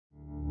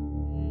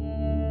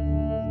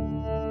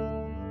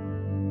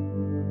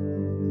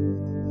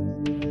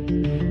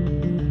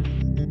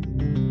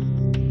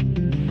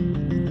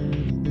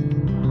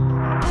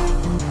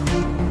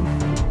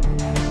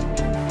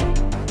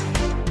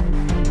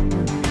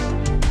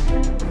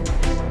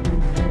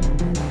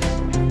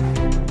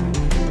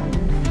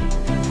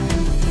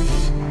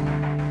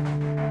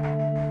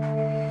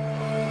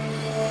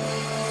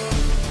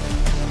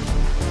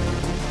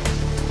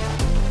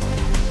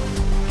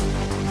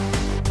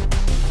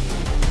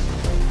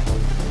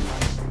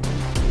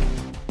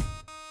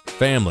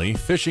family,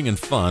 fishing and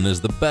fun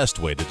is the best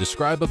way to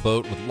describe a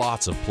boat with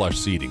lots of plush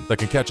seating that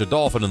can catch a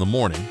dolphin in the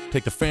morning,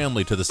 take the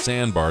family to the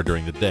sandbar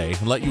during the day,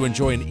 and let you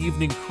enjoy an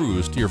evening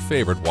cruise to your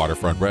favorite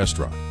waterfront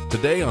restaurant.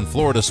 Today on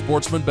Florida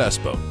Sportsman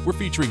Best Boat, we're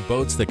featuring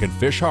boats that can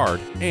fish hard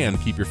and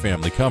keep your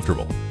family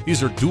comfortable.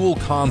 These are dual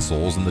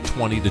consoles in the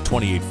 20 to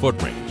 28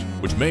 foot range,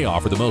 which may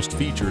offer the most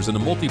features in a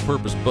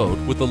multi-purpose boat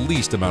with the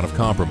least amount of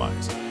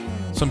compromise.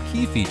 Some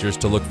key features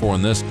to look for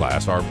in this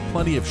class are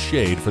plenty of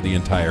shade for the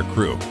entire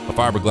crew. A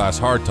fiberglass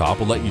hardtop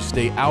will let you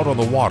stay out on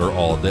the water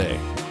all day.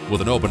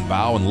 With an open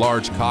bow and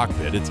large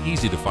cockpit, it's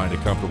easy to find a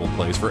comfortable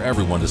place for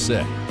everyone to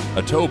sit.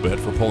 A tow bit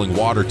for pulling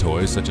water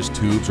toys such as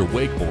tubes or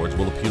wakeboards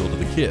will appeal to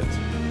the kids.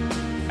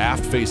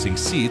 Aft-facing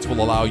seats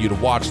will allow you to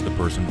watch the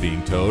person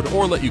being towed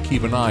or let you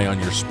keep an eye on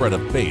your spread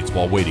of baits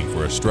while waiting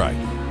for a strike.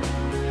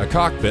 A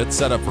cockpit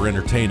set up for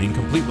entertaining,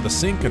 complete with a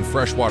sink and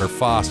freshwater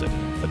faucet.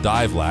 A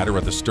dive ladder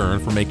at the stern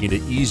for making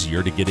it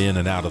easier to get in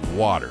and out of the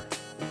water.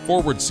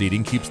 Forward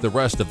seating keeps the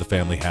rest of the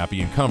family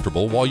happy and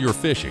comfortable while you're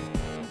fishing.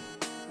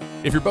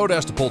 If your boat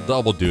has to pull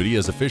double duty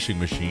as a fishing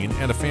machine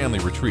and a family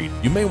retreat,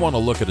 you may want to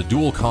look at a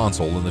dual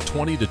console in the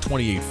 20 to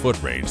 28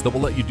 foot range that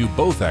will let you do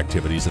both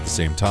activities at the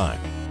same time.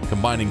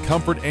 Combining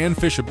comfort and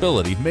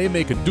fishability may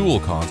make a dual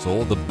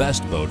console the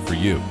best boat for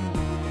you.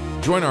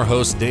 Join our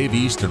hosts Dave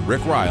East and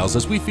Rick Riles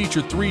as we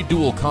feature 3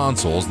 dual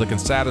consoles that can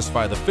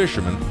satisfy the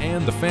fisherman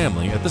and the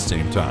family at the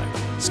same time.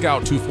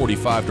 Scout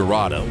 245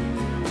 Dorado,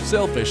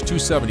 Sailfish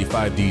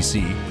 275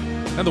 DC,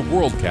 and the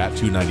WorldCat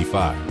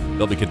 295.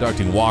 They'll be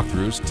conducting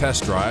walkthroughs,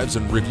 test drives,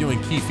 and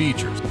reviewing key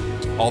features,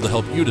 all to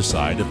help you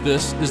decide if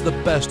this is the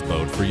best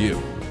boat for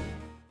you.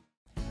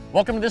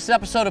 Welcome to this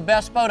episode of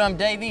Best Boat. I'm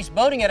Dave East,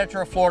 boating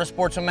editor of Florida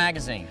Sportsman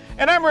Magazine.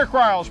 And I'm Rick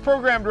Riles,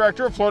 program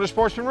director of Florida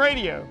Sportsman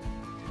Radio.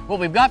 What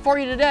we've got for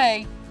you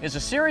today is a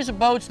series of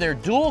boats. They're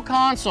dual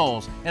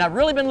consoles, and I've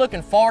really been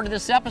looking forward to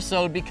this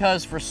episode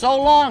because for so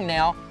long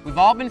now we've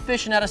all been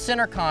fishing out of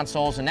center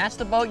consoles, and that's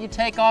the boat you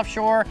take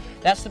offshore,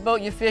 that's the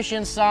boat you fish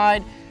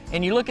inside,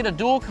 and you look at a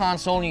dual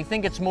console and you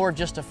think it's more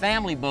just a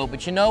family boat,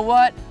 but you know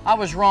what? I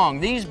was wrong.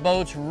 These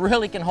boats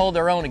really can hold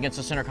their own against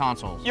the center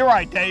consoles. You're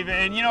right, Dave,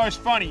 and you know, it's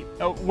funny.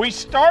 We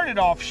started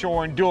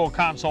offshore in dual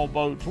console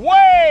boats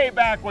way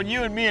back when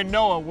you and me and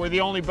Noah were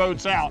the only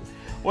boats out.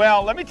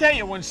 Well, let me tell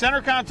you, when center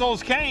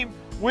consoles came,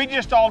 we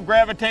just all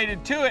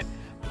gravitated to it.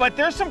 But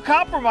there's some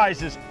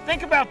compromises.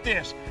 Think about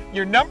this.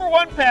 Your number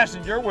one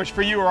passenger, which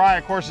for you or I,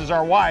 of course, is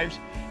our wives,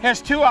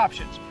 has 2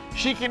 options.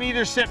 She can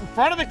either sit in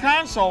front of the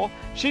console.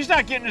 She's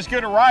not getting as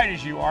good a ride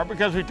as you are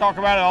because we talk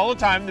about it all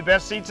the time, the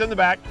best seat's in the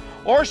back,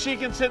 or she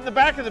can sit in the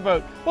back of the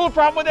boat. Well, the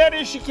problem with that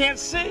is she can't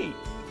see,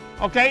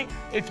 okay?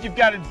 If you've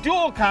got a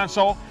dual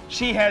console,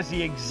 she has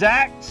the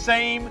exact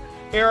same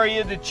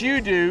area that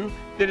you do,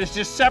 that is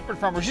just separate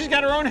from her. She's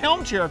got her own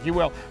helm chair, if you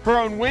will, her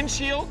own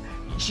windshield.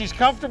 She's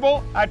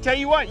comfortable. I tell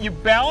you what, you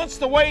balance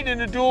the weight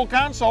in a dual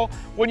console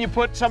when you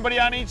put somebody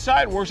on each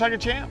side. Works like a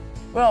champ.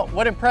 Well,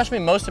 what impressed me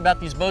most about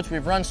these boats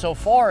we've run so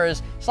far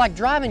is it's like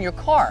driving your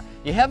car.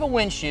 You have a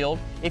windshield.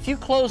 If you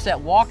close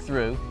that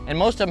walk-through, and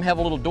most of them have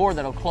a little door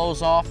that'll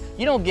close off,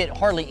 you don't get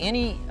hardly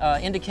any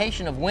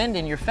indication of wind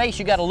in your face.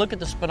 You got to look at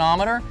the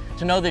speedometer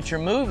to know that you're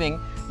moving.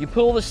 You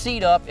pull the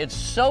seat up. It's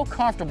so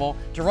comfortable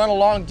to run a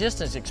long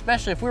distance,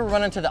 especially if we were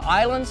running to the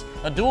islands.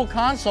 A dual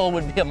console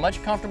would be a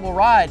much comfortable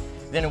ride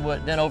than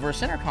over a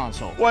center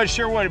console. Well, it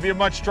sure would. It'd be a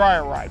much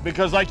drier ride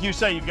because, like you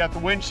say, you've got the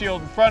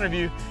windshield in front of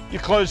you. You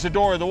close the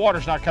door, the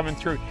water's not coming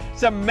through.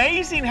 It's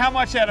amazing how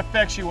much that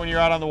affects you when you're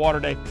out on the water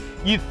day.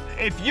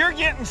 If you're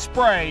getting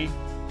spray,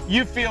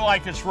 you feel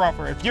like it's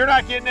rougher. If you're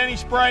not getting any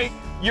spray,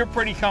 you're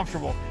pretty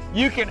comfortable.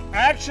 You can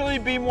actually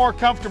be more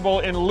comfortable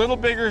in a little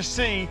bigger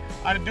sea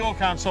on a dual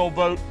console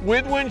boat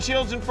with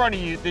windshields in front of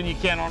you than you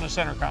can on a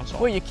center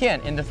console. Well, you can.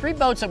 And the 3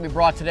 boats that we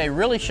brought today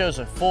really shows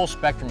a full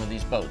spectrum of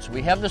these boats.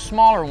 We have the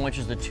smaller one, which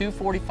is the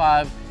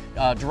 245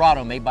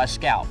 Dorado made by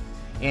Scout.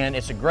 And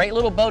it's a great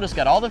little boat. It's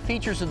got all the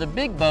features of the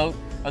big boat,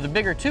 of the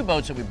bigger 2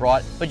 boats that we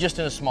brought, but just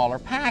in a smaller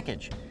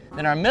package.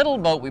 Then our middle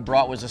boat we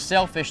brought was a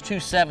Sailfish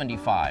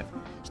 275.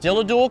 Still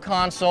a dual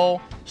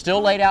console, still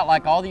laid out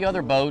like all the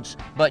other boats,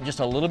 but just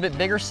a little bit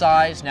bigger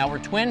size. Now we're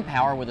twin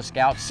power with a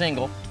Scout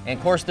single. And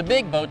of course the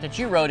big boat that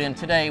you rode in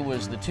today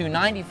was the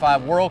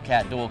 295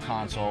 WorldCat dual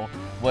console,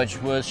 which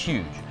was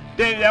huge.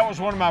 Dave, that was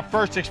one of my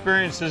first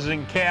experiences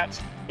in cats.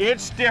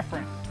 It's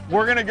different.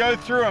 We're gonna go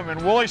through them and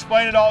we'll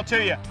explain it all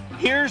to you.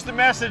 Here's the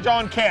message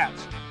on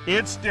cats.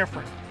 It's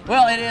different.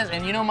 Well, it is,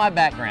 and you know my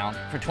background.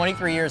 For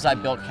 23 years I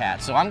built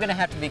cats, so I'm going to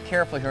have to be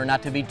careful here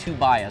not to be too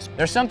biased.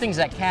 There's some things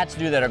that cats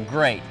do that are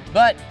great,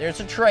 but there's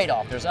a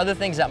trade-off. There's other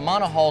things that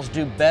monohulls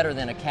do better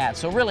than a cat.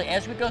 So really,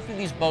 as we go through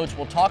these boats,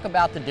 we'll talk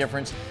about the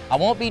difference. I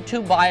won't be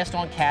too biased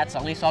on cats,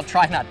 at least I'll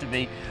try not to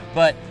be,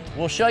 but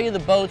We'll show you the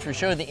boats, we'll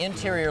show you the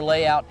interior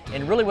layout,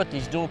 and really what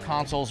these dual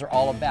consoles are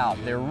all about.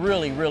 They're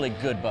really, really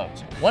good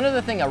boats. One other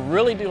thing I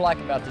really do like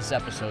about this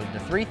episode, the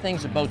three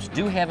things the boats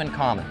do have in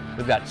common.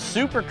 We've got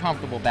super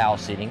comfortable bow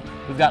seating,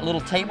 we've got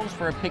little tables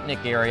for a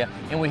picnic area,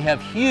 and we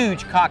have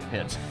huge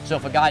cockpits. So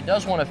if a guy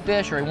does want to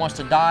fish or he wants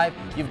to dive,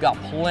 you've got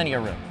plenty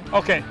of room.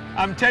 Okay,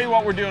 I'm telling you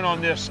what we're doing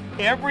on this.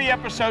 Every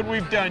episode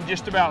we've done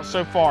just about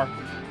so far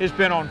has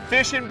been on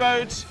fishing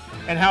boats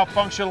and how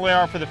functional they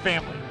are for the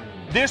family.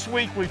 This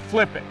week we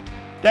flip it.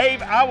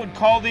 Dave, I would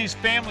call these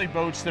family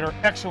boats that are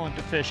excellent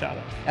to fish out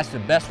of. That's the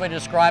best way to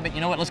describe it.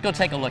 You know what, let's go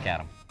take a look at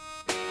them.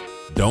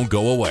 Don't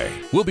go away.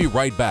 We'll be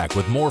right back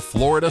with more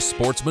Florida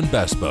Sportsman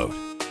Best Boat.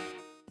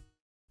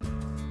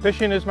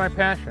 Fishing is my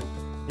passion.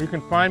 You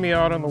can find me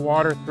out on the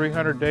water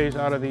 300 days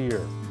out of the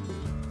year.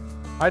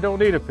 I don't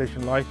need a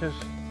fishing license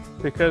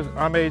because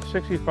I'm age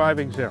 65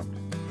 exempt.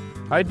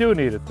 I do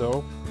need it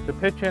though to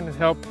pitch in and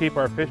help keep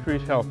our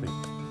fisheries healthy.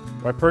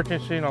 By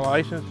purchasing a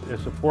license,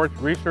 it supports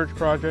research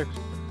projects,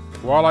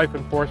 wildlife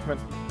enforcement,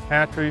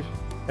 hatcheries,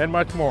 and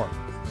much more.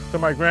 So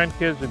my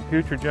grandkids and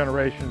future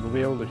generations will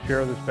be able to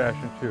share this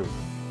passion too.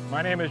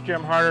 My name is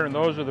Jim Harder, and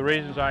those are the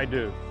reasons I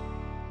do.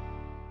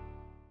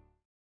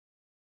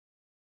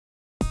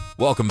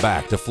 Welcome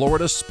back to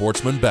Florida's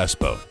Sportsman Best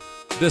Boat.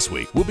 This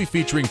week, we'll be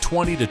featuring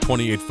 20 to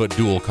 28-foot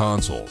dual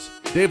consoles.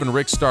 Dave and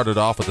Rick started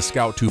off with the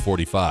Scout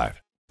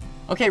 245.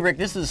 Okay, Rick,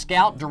 this is the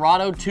Scout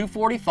Dorado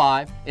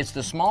 245. It's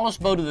the smallest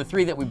boat of the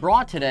three that we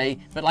brought today,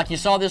 but like you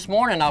saw this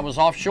morning, I was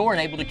offshore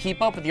and able to keep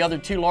up with the other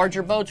two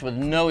larger boats with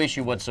no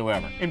issue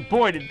whatsoever. And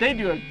boy, did they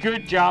do a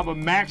good job of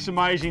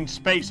maximizing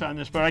space on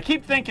this boat. I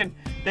keep thinking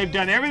they've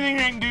done everything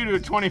they can do to a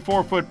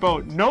 24-foot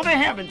boat. No, they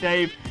haven't,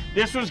 Dave.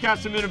 This one's got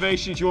some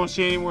innovations you won't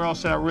see anywhere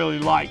else that I really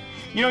like.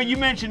 You know, you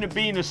mentioned it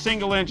being a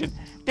single engine.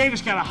 Dave,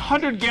 it's got a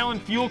 100-gallon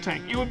fuel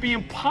tank. It would be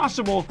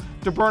impossible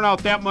to burn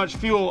out that much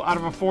fuel out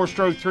of a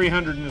 4-stroke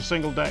 300 in a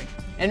single day.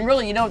 And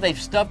really, you know, they've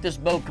stuffed this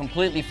boat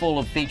completely full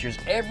of features.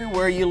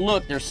 Everywhere you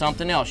look, there's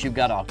something else. You've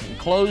got a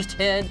enclosed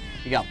head,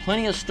 you got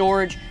plenty of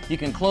storage, you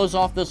can close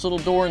off this little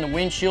door in the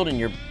windshield and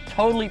you're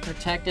totally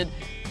protected.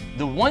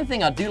 The one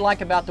thing I do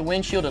like about the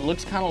windshield, it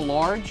looks kind of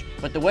large,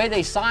 but the way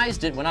they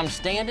sized it, when I'm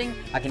standing,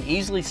 I can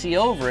easily see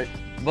over it,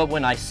 but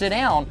when I sit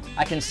down,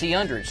 I can see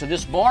under it. So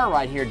this bar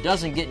right here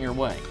doesn't get in your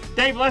way.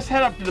 Dave, let's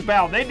head up to the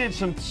bow. They did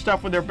some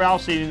stuff with their bow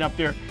seating up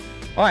there.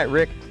 All right,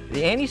 Rick,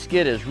 the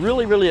anti-skid is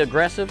really, really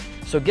aggressive,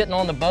 so getting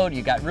on the boat,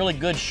 you got really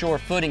good shore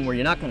footing where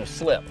you're not going to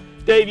slip.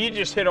 Dave, you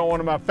just hit on one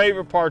of my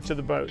favorite parts of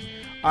the boat.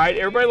 All right,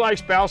 everybody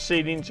likes bow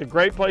seating. It's a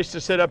great place to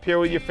sit up here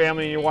with your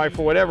family and your wife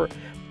or whatever.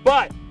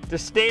 But to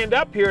stand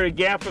up here to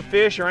gaff a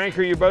fish or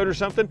anchor your boat or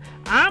something,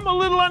 I'm a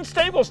little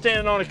unstable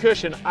standing on a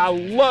cushion. I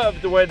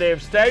love the way they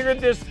have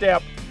staggered this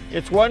step.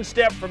 It's one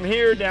step from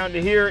here down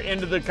to here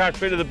into the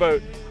cockpit of the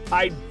boat.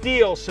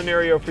 Ideal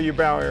scenario for your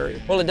bow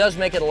area. Well, it does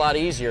make it a lot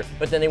easier,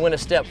 but then they went a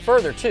step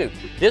further too.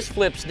 This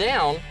flips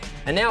down,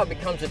 and now it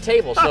becomes a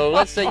table. So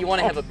let's say you want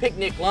to have a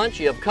picnic lunch,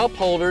 you have cup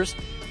holders,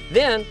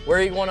 then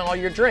where you want all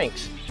your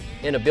drinks?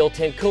 In a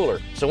built-in cooler.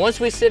 So once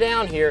we sit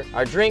down here,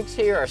 our drinks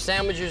here, our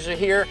sandwiches are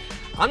here.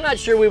 I'm not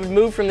sure we would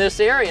move from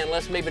this area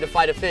unless maybe to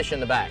fight a fish in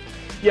the back.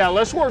 Yeah,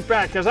 let's work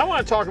back because I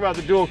want to talk about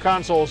the dual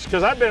consoles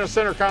because I've been a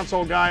center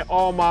console guy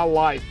all my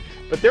life.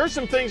 But there's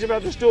some things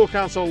about this dual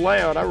console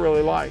layout I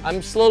really like.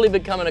 I'm slowly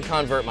becoming a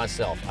convert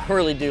myself. I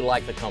really do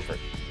like the comfort.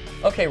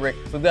 Okay, Rick,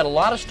 we've got a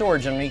lot of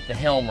storage underneath the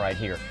helm right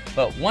here.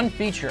 But one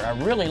feature I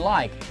really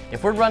like,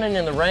 if we're running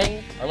in the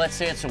rain, or let's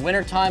say it's a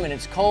winter time and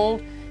it's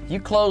cold, you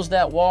close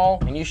that wall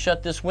and you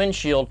shut this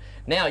windshield,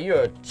 now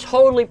you're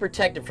totally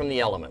protected from the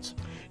elements.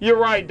 You're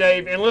right,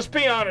 Dave, and let's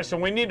be honest,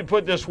 and we need to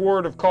put this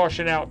word of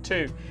caution out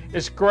too.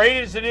 As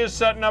great as it is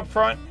setting up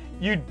front,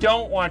 you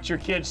don't want your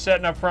kids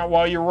setting up front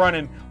while you're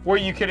running where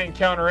you could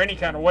encounter any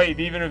kind of wave,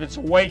 even if it's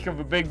a wake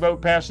of a big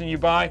boat passing you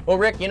by. Well,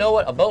 Rick, you know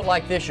what? A boat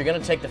like this, you're going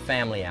to take the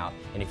family out.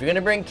 And if you're going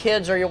to bring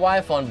kids or your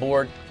wife on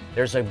board,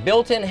 there's a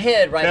built-in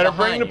head right behind you.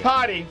 Better bring the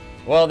potty.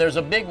 Well, there's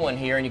a big one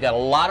here, and you got a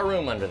lot of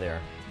room under there.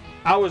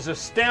 I was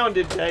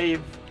astounded,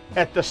 Dave,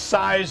 at the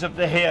size of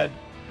the head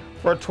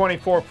for a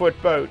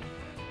 24-foot boat.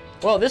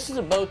 Well, this is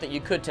a boat that you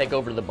could take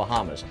over to the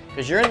Bahamas,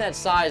 because you're in that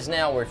size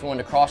now where if you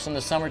wanted to cross in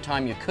the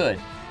summertime, you could.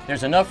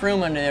 There's enough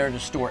room under there to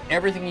store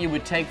everything you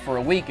would take for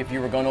a week if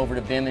you were going over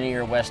to Bimini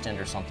or West End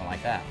or something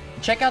like that.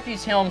 Check out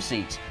these helm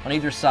seats on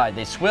either side.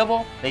 They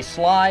swivel, they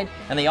slide,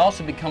 and they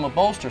also become a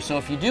bolster. So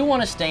if you do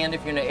want to stand,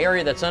 if you're in an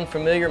area that's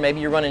unfamiliar,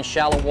 maybe you're running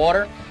shallow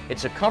water,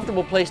 it's a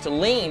comfortable place to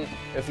lean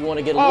if you want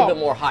to get a little bit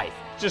more height.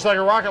 Just like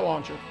a rocket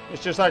launcher.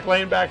 It's just like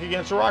laying back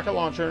against a rocket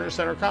launcher in a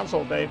center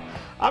console, Dave.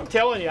 I'm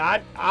telling you,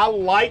 I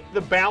like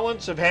the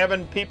balance of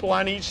having people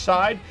on each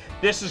side.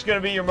 This is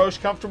going to be your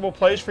most comfortable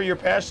place for your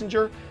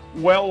passenger,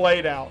 well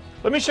laid out.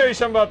 Let me show you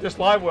something about this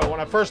live well. When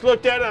I first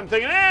looked at it, I'm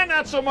thinking,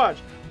 not so much.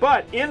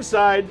 But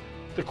inside,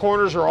 the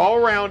corners are all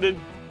rounded.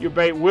 Your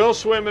bait will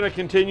swim in a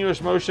continuous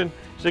motion.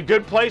 It's a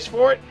good place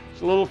for it.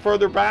 It's a little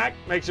further back,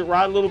 makes it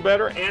ride a little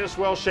better, and it's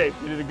well shaped.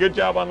 You did a good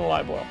job on the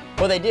live well.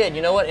 Well, they did.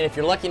 You know what? And if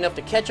you're lucky enough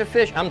to catch a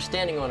fish, I'm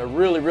standing on a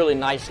really, really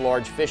nice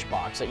large fish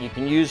box that you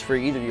can use for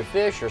either your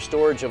fish or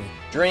storage of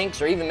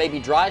drinks or even maybe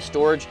dry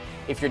storage.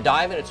 If you're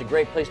diving, it's a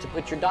great place to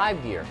put your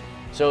dive gear.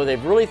 So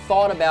they've really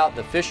thought about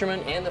the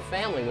fishermen and the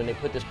family when they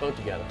put this boat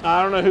together.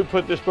 I don't know who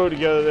put this boat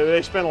together.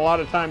 They spent a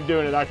lot of time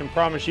doing it, I can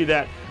promise you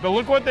that. But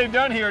look what they've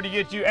done here to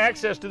get you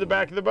access to the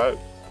back of the boat.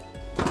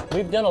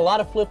 We've done a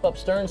lot of flip-up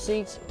stern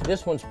seats.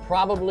 This one's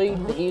probably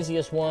the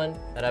easiest one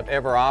that I've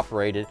ever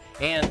operated.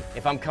 And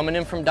if I'm coming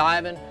in from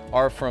diving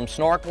or from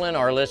snorkeling,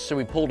 or let's say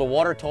we pulled a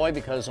water toy,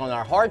 because on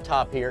our hard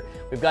top here,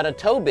 we've got a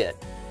tow bit.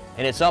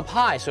 And it's up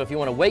high, so if you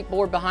want to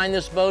wakeboard behind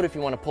this boat, if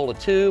you want to pull a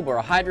tube or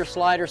a hydro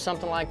slide or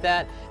something like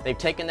that, they've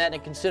taken that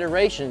into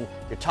consideration.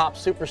 Your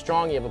top's super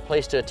strong, you have a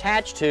place to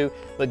attach to,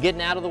 but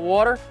getting out of the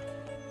water,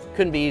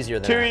 couldn't be easier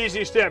than that. 2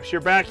 easy steps.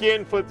 You're back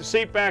in, flip the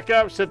seat back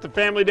up, set the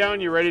family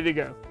down, you're ready to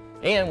go.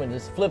 And when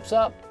this flips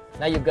up,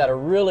 now you've got a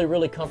really,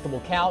 really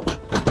comfortable couch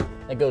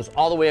that goes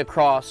all the way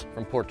across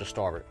from port to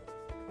starboard.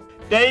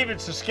 Dave,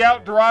 it's the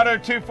Scout Dorado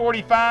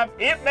 245.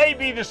 It may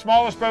be the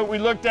smallest boat we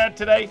looked at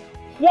today.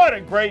 What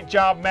a great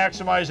job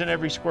maximizing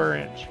every square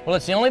inch. Well,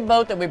 it's the only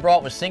boat that we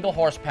brought with single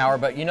horsepower,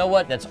 but you know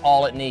what? That's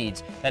all it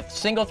needs. That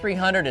single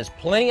 300 is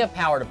plenty of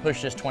power to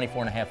push this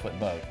 24.5-foot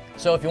boat.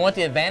 So if you want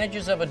the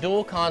advantages of a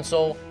dual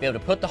console, be able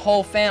to put the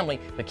whole family,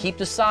 but keep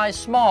the size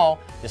small,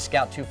 the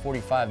Scout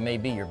 245 may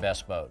be your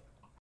best boat.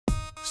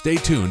 Stay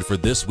tuned for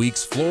this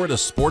week's Florida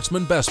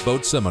Sportsman Best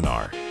Boat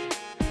Seminar.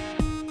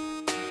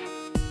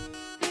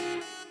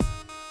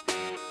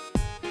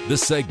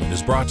 This segment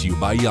is brought to you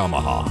by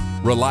Yamaha.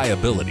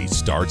 Reliability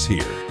starts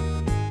here.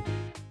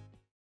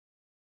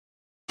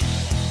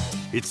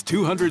 It's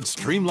 200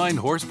 streamlined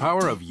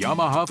horsepower of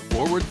Yamaha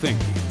forward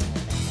thinking.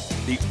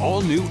 The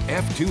all-new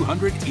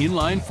F200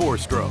 inline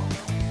 4-stroke.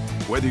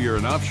 Whether you're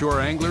an offshore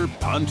angler,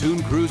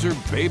 pontoon cruiser,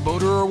 bay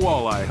boater, or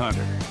walleye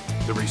hunter,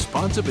 the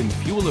responsive and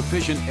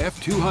fuel-efficient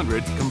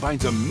F200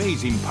 combines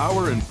amazing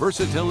power and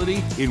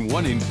versatility in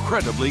one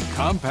incredibly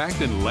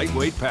compact and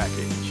lightweight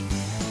package.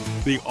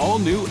 The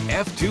all-new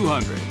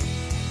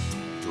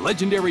F200.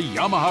 Legendary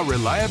Yamaha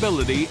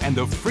reliability and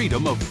the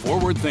freedom of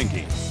forward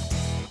thinking.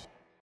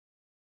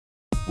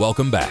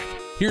 Welcome back.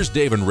 Here's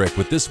Dave and Rick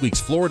with this week's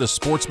Florida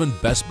Sportsman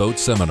Best Boat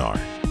Seminar.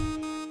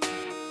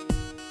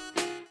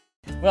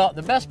 Well,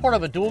 the best part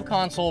of a dual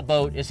console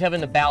boat is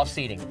having the bow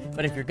seating.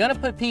 But if you're going to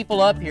put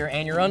people up here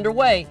and you're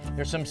underway,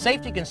 there's some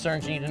safety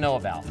concerns you need to know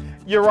about.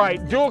 You're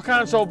right. Dual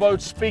console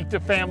boats speak to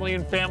family,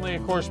 and family,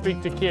 of course,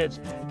 speak to kids.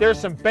 There's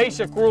some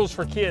basic rules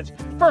for kids.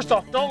 First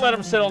off, don't let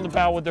them sit on the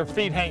bow with their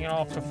feet hanging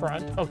off the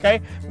front, okay?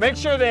 Make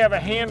sure they have a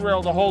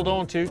handrail to hold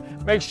on to.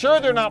 Make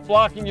sure they're not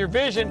blocking your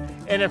vision.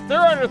 And if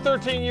they're under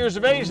 13 years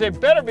of age, they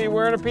better be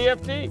wearing a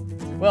PFD.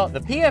 Well,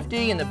 the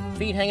PFD and the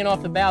feet hanging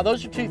off the bow,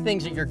 those are two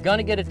things that you're going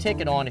to get a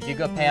ticket on if you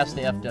go past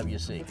the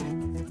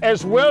FWC.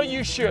 As well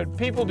you should.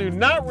 People do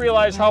not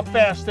realize how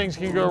fast things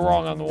can go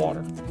wrong on the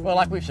water. Well,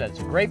 like we've said, it's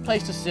a great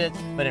place to sit,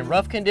 but in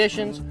rough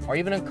conditions or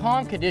even in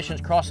calm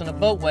conditions crossing a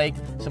boat wake,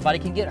 somebody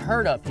can get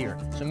hurt up here.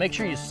 So make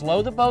sure you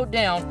slow the boat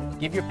down,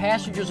 give your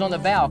passengers on the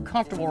bow a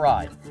comfortable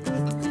ride.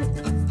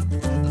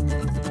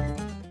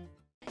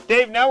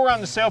 Dave, now we're on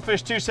the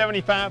Sailfish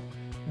 275.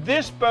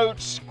 This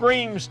boat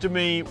screams to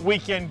me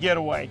weekend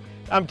getaway.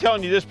 I'm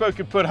telling you, this boat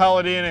could put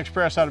Holiday Inn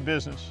Express out of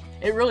business.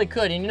 It really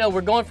could, and you know,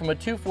 we're going from a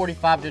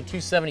 245 to a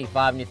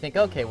 275, and you think,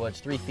 okay, well, it's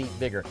 3 feet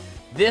bigger.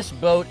 This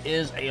boat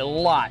is a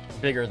lot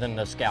bigger than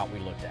the Scout we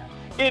looked at.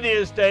 It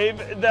is, Dave.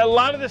 A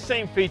lot of the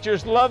same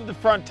features. Love the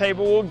front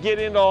table. We'll get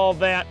into all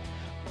that.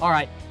 All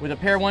right, with a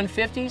pair of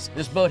 150s,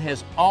 this boat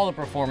has all the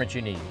performance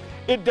you need.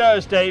 It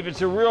does, Dave.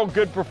 It's a real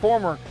good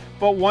performer.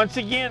 But once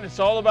again, it's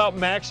all about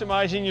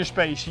maximizing your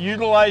space,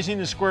 utilizing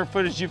the square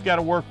footage you've got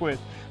to work with.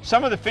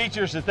 Some of the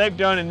features that they've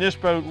done in this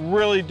boat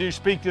really do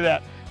speak to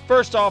that.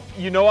 First off,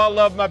 you know I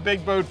love my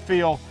big boat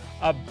feel.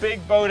 A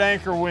big boat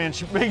anchor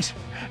winch makes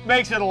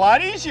it a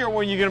lot easier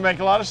when you're going to make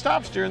a lot of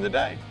stops during the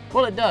day.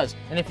 Well, it does.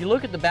 And if you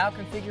look at the bow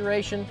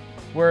configuration,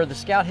 where the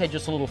Scout had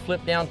just a little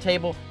flip-down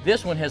table,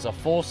 this one has a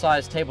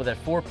full-size table that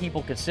 4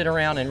 people could sit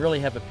around and really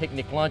have a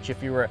picnic lunch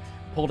if you were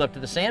pulled up to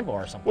the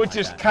sandbar or something. Which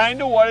is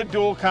kind of what a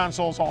dual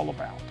console is all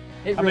about.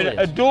 It really is.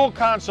 A dual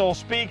console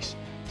speaks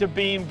to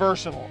being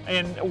versatile.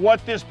 And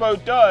what this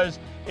boat does,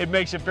 it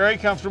makes it very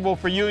comfortable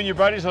for you and your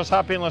buddies. Let's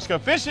hop in, let's go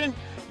fishing.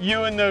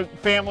 You and the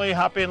family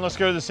hop in, let's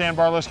go to the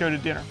sandbar, let's go to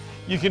dinner.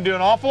 You can do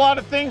an awful lot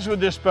of things with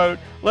this boat.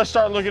 Let's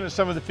start looking at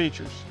some of the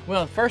features.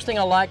 Well, the first thing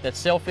I like that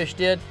Sailfish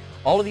did,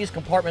 all of these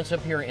compartments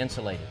up here are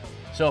insulated.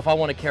 So if I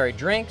want to carry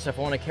drinks, if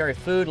I want to carry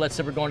food, let's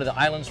say we're going to the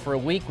islands for a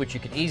week, which you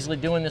can easily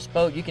do in this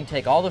boat, you can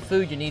take all the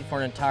food you need for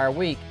an entire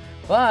week.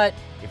 But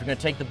if you're going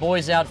to take the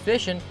boys out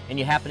fishing and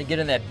you happen to get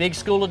in that big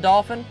school of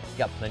dolphin, you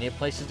got plenty of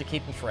places to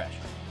keep them fresh.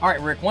 All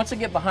right, Rick, once I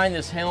get behind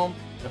this helm,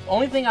 the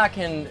only thing I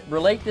can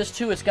relate this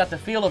to, it's got the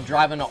feel of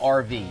driving an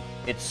RV.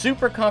 It's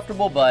super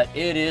comfortable, but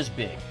it is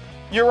big.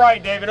 You're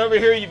right, David. Over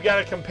here, you've got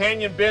a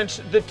companion bench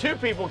that two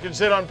people can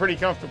sit on pretty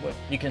comfortably.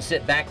 You can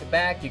sit back to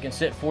back. You can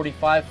sit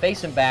 45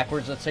 facing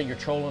backwards. Let's say you're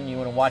trolling and you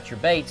want to watch your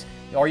baits.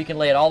 Or you can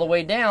lay it all the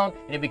way down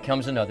and it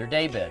becomes another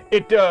day bed.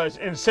 It does,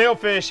 and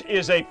Sailfish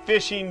is a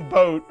fishing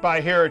boat by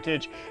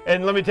heritage.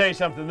 And let me tell you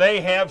something, they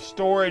have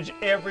storage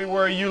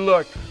everywhere you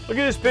look. Look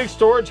at this big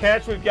storage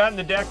hatch we've got in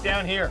the deck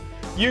down here.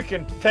 You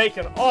can take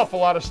an awful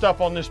lot of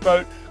stuff on this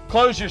boat,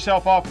 close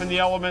yourself off from the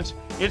elements.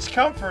 It's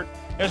comfort.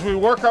 As we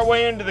work our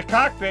way into the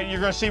cockpit, you're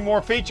going to see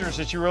more features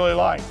that you really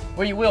like.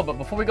 Well, you will, but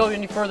before we go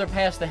any further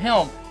past the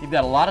helm, you've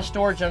got a lot of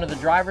storage under the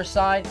driver's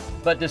side,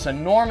 but this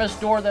enormous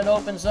door that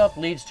opens up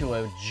leads to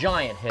a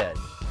giant head.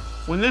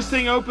 When this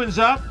thing opens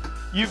up,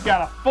 you've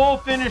got a full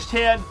finished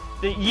head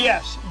that,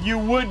 yes, you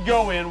would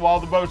go in while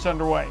the boat's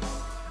underway.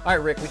 All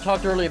right, Rick, we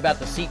talked earlier about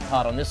the seat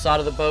pod on this side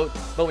of the boat,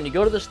 but when you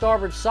go to the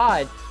starboard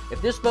side,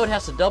 if this boat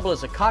has to double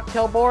as a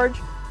cocktail barge,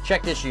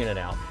 check this unit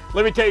out.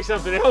 Let me tell you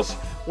something else.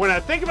 When I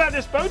think about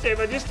this boat, Dave,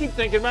 I just keep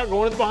thinking about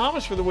going to the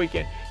Bahamas for the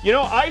weekend. You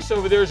know, ice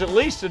over there is at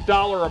least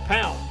 $1 a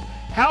pound.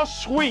 How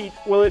sweet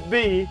will it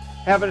be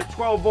having a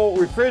 12-volt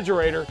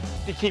refrigerator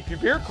to keep your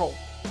beer cold?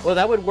 Well,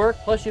 that would work,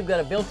 plus you've got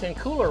a built-in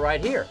cooler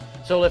right here.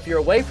 So if you're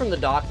away from the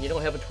dock and you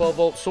don't have a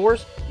 12-volt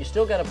source, you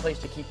still got a place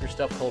to keep your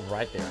stuff cold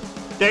right there.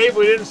 Dave,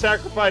 we didn't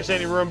sacrifice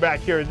any room back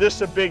here. This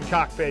is a big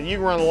cockpit. You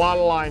can run a lot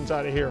of lines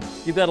out of here.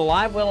 You've got a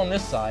live well on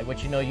this side,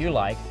 which you know you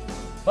like,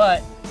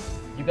 but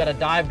you've got a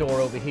dive door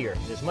over here.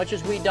 As much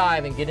as we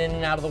dive and get in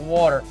and out of the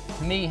water,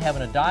 to me,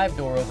 having a dive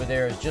door over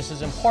there is just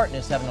as important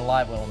as having a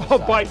live well on this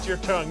side. Bite your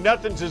tongue.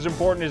 Nothing's as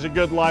important as a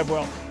good live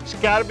well. It's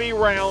got to be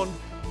round,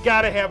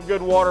 got to have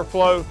good water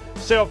flow.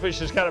 Sailfish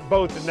has got it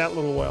both in that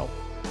little well.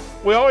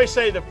 We always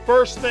say the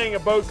first thing a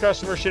boat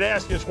customer should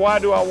ask is, why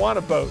do I want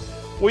a boat?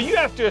 Well, you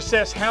have to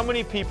assess how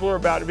many people are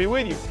about to be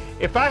with you.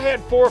 If I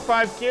had 4 or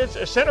 5 kids,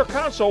 a center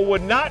console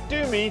would not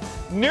do me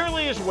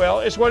nearly as well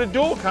as what a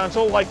dual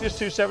console like this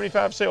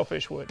 275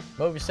 Sailfish would.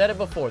 Well, we've said it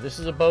before, this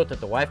is a boat that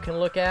the wife can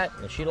look at,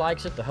 and if she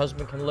likes it, the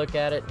husband can look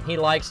at it, and he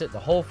likes it, the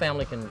whole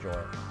family can enjoy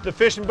it. The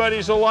fishing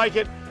buddies will like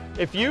it.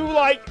 If you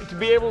like to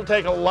be able to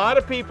take a lot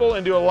of people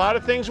and do a lot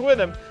of things with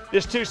them,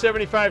 this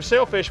 275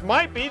 Sailfish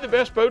might be the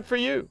best boat for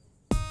you.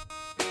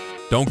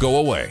 Don't go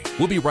away.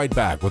 We'll be right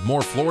back with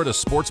more Florida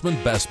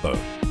Sportsman Best Boat.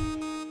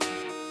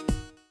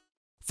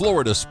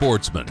 Florida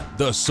Sportsman,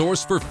 the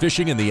source for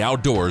fishing in the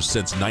outdoors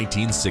since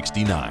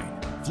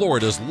 1969.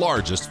 Florida's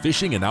largest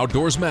fishing and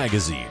outdoors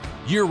magazine.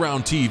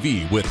 Year-round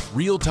TV with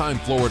real-time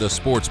Florida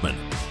Sportsman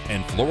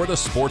and Florida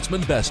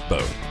Sportsman Best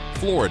Boat.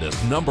 Florida's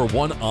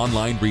 #1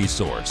 online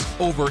resource.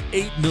 Over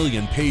 8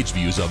 million page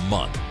views a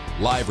month.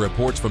 Live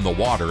reports from the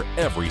water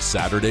every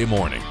Saturday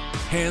morning.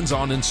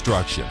 Hands-on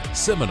instruction,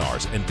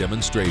 seminars and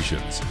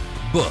demonstrations.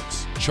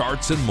 Books,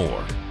 charts and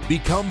more.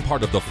 Become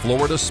part of the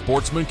Florida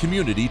Sportsman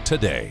community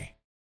today.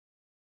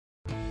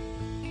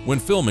 When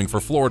filming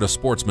for Florida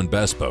Sportsman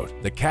Best Boat,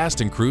 the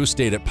cast and crew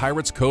stayed at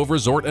Pirates Cove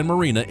Resort and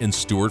Marina in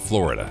Stuart,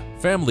 Florida.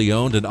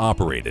 Family-owned and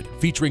operated,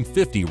 featuring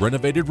 50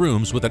 renovated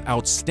rooms with an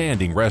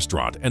outstanding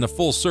restaurant and a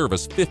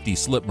full-service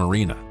 50-slip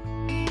marina.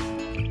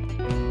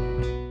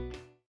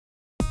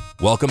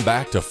 Welcome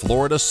back to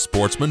Florida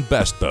Sportsman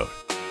Best Boat.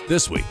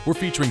 This week, we're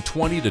featuring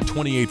 20 to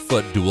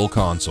 28-foot dual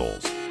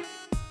consoles.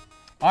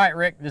 All right,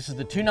 Rick, this is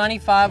the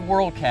 295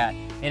 World Cat,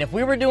 and if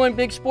we were doing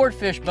big sport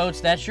fish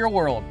boats, that's your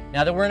world.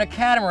 Now that we're in a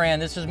catamaran,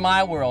 this is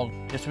my world.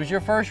 This was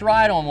your first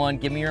ride on one.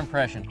 Give me your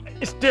impression.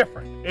 It's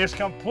different. It's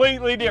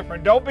completely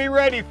different. Don't be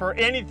ready for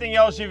anything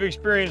else you've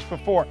experienced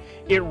before.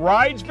 It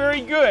rides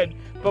very good,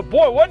 but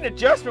boy, what an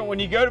adjustment when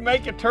you go to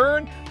make a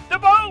turn. The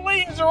boat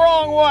leans the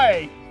wrong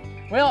way.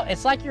 Well,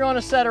 it's like you're on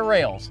a set of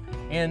rails,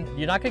 and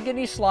you're not going to get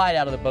any slide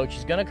out of the boat.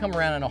 She's going to come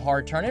around in a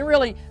hard turn. And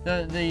really,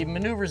 the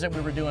maneuvers that we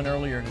were doing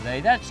earlier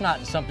today, that's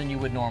not something you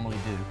would normally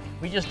do.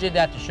 We just did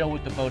that to show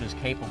what the boat is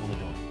capable of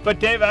doing. But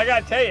Dave, I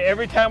got to tell you,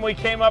 every time we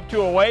came up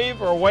to a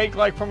wave or a wake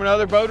like from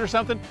another boat or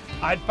something,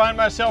 I'd find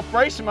myself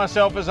bracing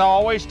myself as I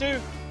always do.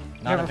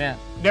 Not a vent.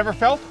 Never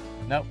felt?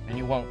 Nope, and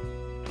you won't.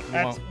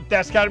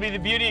 That's got to be the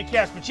beauty of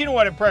cats. But you know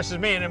what impresses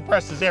me and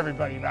impresses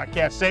everybody about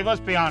cats, Dave? Let's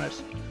be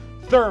honest.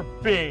 They're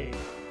big.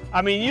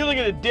 I mean, you look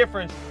at the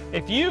difference.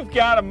 If you've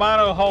got a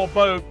monohull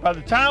boat, by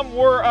the time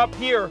we're up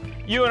here,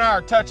 you and I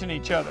are touching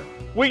each other.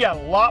 We got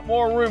a lot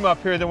more room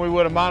up here than we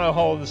would a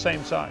monohull of the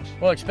same size.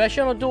 Well,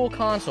 especially on a dual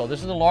console. This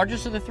is the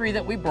largest of the 3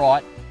 that we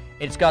brought.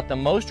 It's got the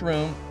most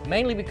room,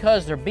 mainly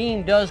because their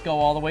beam does go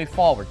all the way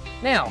forward.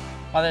 Now,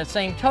 by that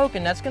same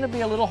token, that's going to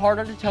be a little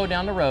harder to tow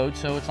down the road,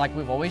 so it's like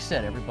we've always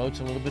said, every boat's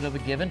a little bit of a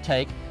give and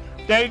take.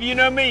 Dave, you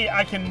know me,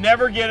 I can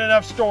never get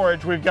enough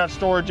storage. We've got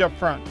storage up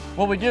front.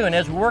 Well, we do, and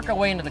as we work our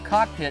way into the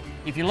cockpit,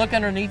 if you look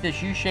underneath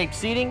this U-shaped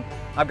seating,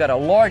 I've got a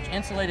large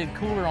insulated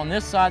cooler on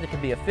this side that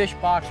could be a fish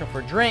box or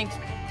for drinks,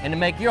 and to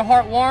make your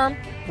heart warm,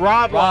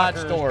 rod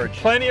storage.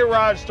 Plenty of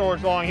rod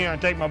storage along here. I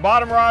take my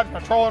bottom rods, my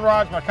trolling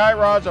rods, my kite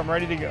rods, I'm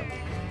ready to go.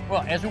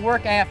 Well, as we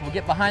work aft, we'll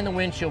get behind the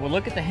windshield, we'll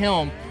look at the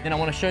helm, then I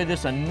want to show you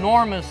this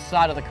enormous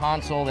side of the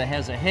console that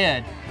has a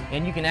head,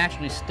 and you can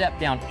actually step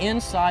down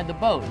inside the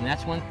boat, and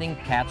that's one thing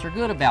cats are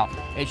good about.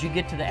 As you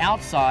get to the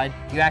outside,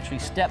 you actually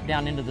step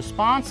down into the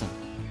sponson.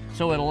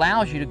 So it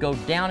allows you to go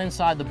down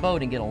inside the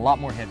boat and get a lot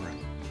more headroom.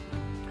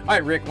 All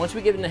right, Rick, once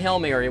we get in the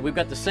helm area, we've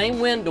got the same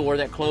wind door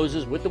that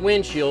closes with the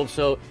windshield,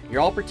 so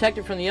you're all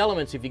protected from the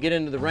elements if you get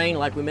into the rain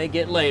like we may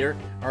get later,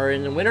 or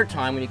in the winter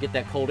time when you get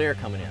that cold air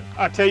coming in.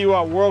 I'll tell you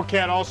what,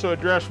 WorldCat also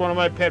addressed one of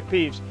my pet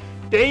peeves.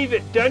 Dave,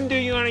 it doesn't do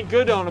you any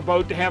good on a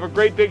boat to have a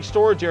great big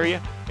storage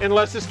area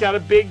unless it's got a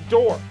big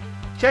door.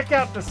 Check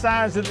out the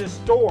size of this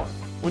door.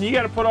 When you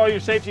got to put all your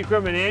safety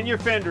equipment and your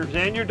fenders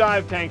and your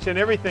dive tanks and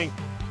everything,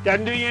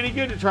 doesn't do you any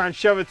good to try and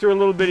shove it through a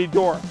little bitty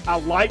door. I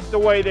like the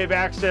way they've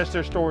accessed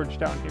their storage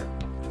down here.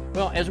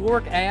 Well, as we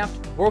work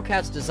aft,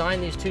 WorldCat's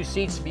designed these two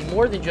seats to be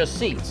more than just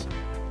seats.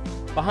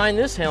 Behind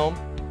this helm,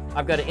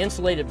 I've got an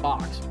insulated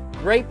box.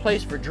 Great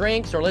place for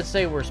drinks, or let's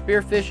say we're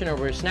spearfishing or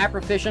we're snapper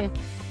fishing.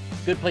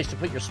 Good place to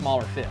put your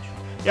smaller fish.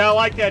 Yeah, I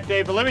like that,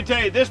 Dave, but let me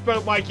tell you, this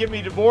boat might get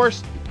me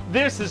divorced.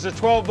 This is a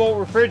 12-volt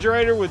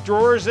refrigerator with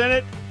drawers in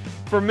it.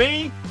 For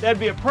me, that'd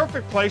be a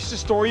perfect place to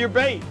store your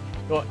bait.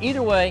 Well,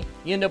 either way,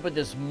 you end up with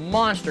this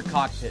monster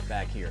cockpit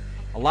back here.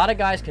 A lot of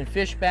guys can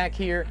fish back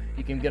here.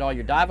 You can get all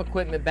your dive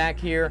equipment back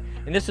here.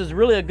 And this is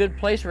really a good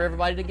place for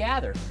everybody to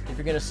gather. If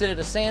you're going to sit at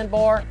a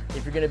sandbar,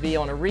 if you're going to be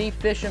on a reef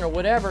fishing or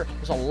whatever,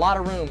 there's a lot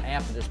of room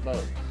after this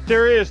boat.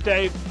 There is,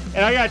 Dave.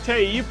 And I got to tell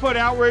you, you put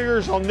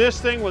outriggers on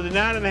this thing with a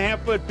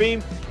 9.5-foot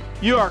beam,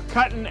 you are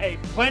cutting a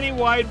plenty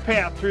wide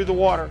path through the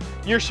water.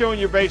 You're showing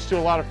your baits to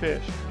a lot of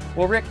fish.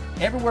 Well, Rick,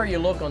 everywhere you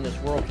look on this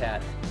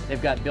WorldCat,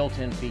 they've got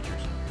built-in features.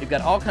 They've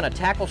got all kind of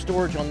tackle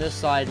storage on this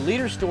side,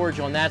 leader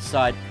storage on that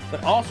side,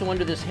 but also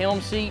under this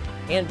helm seat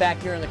and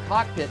back here in the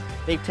cockpit,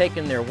 they've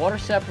taken their water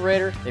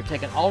separator, they've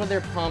taken all of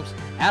their pumps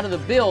out of the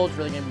bilge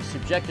where they're going to be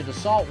subjected to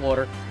salt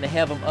water, and they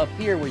have them up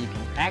here where you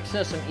can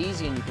access them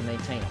easy and you can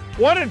maintain them.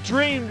 What a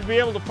dream to be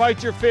able to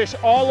fight your fish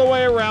all the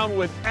way around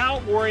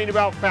without worrying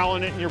about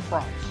fouling it in your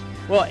props.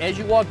 Well, as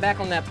you walk back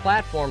on that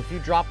platform, if you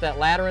drop that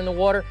ladder in the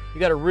water,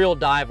 you got a real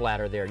dive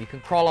ladder there. You can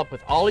crawl up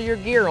with all of your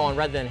gear on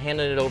rather than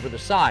handing it over the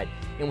side.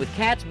 And with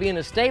cats being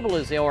as stable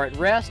as they are at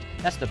rest,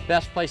 that's the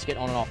best place to get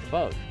on and off the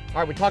boat. All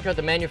right, we talked about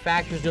the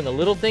manufacturers doing the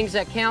little things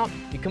that count.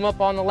 You come up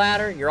on the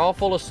ladder, you're all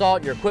full of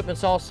salt, your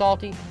equipment's all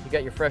salty, you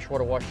got your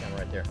freshwater washdown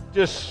right there.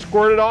 Just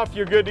squirt it off,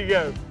 you're good to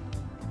go.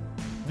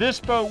 This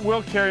boat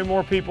will carry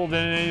more people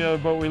than any other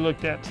boat we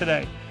looked at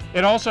today.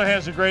 It also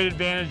has a great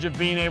advantage of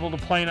being able to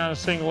plane on a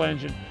single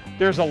engine.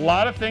 There's a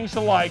lot of things to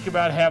like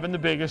about having the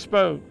biggest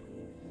boat.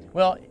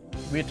 Well,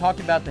 we had talked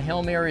about the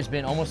helm areas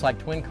being almost like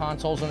twin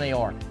consoles, and they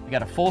are. You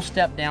got a full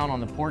step down on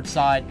the port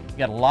side, you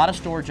got a lot of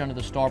storage under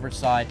the starboard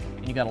side,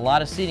 and you got a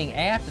lot of seating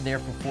aft there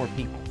for 4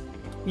 people.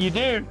 You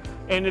do,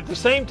 and at the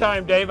same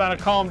time, Dave, on a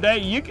calm day,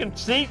 you can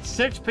seat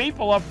 6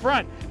 people up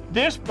front.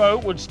 This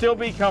boat would still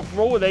be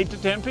comfortable with 8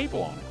 to 10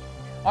 people on it.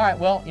 All right,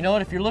 well, you know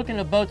what, if you're looking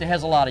at a boat that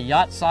has a lot of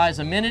yacht-size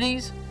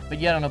amenities, but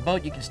yet on a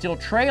boat you can still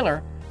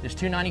trailer, this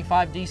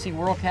 295 DC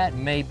WorldCat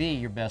may be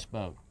your best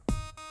boat.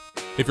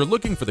 If you're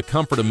looking for the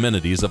comfort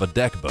amenities of a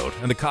deck boat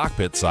and the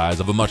cockpit size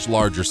of a much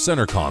larger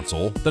center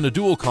console, then a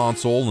dual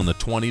console in the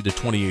 20 to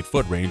 28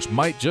 foot range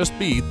might just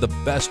be the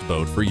best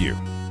boat for you.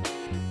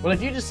 Well,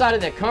 if you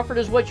decided that comfort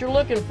is what you're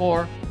looking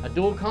for, a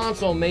dual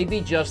console may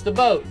be just the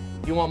boat.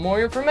 If you want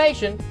more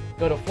information,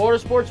 go to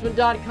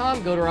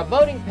floridasportsman.com, go to our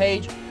boating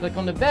page, click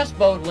on the Best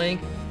Boat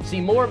link, see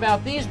more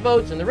about these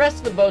boats and the rest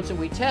of the boats that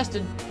we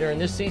tested during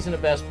this season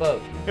of Best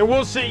Boat. And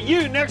we'll see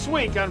you next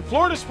week on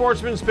Florida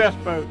Sportsman's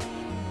Best Boat.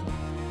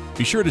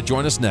 Be sure to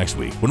join us next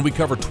week when we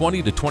cover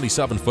 20 to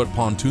 27 foot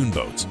pontoon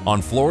boats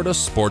on Florida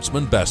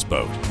Sportsman Best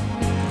Boat.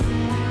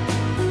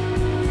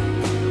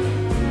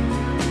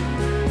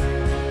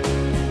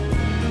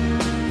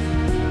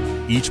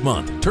 Each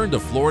month, turn to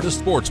Florida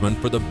Sportsman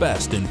for the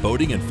best in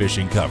boating and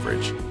fishing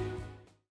coverage.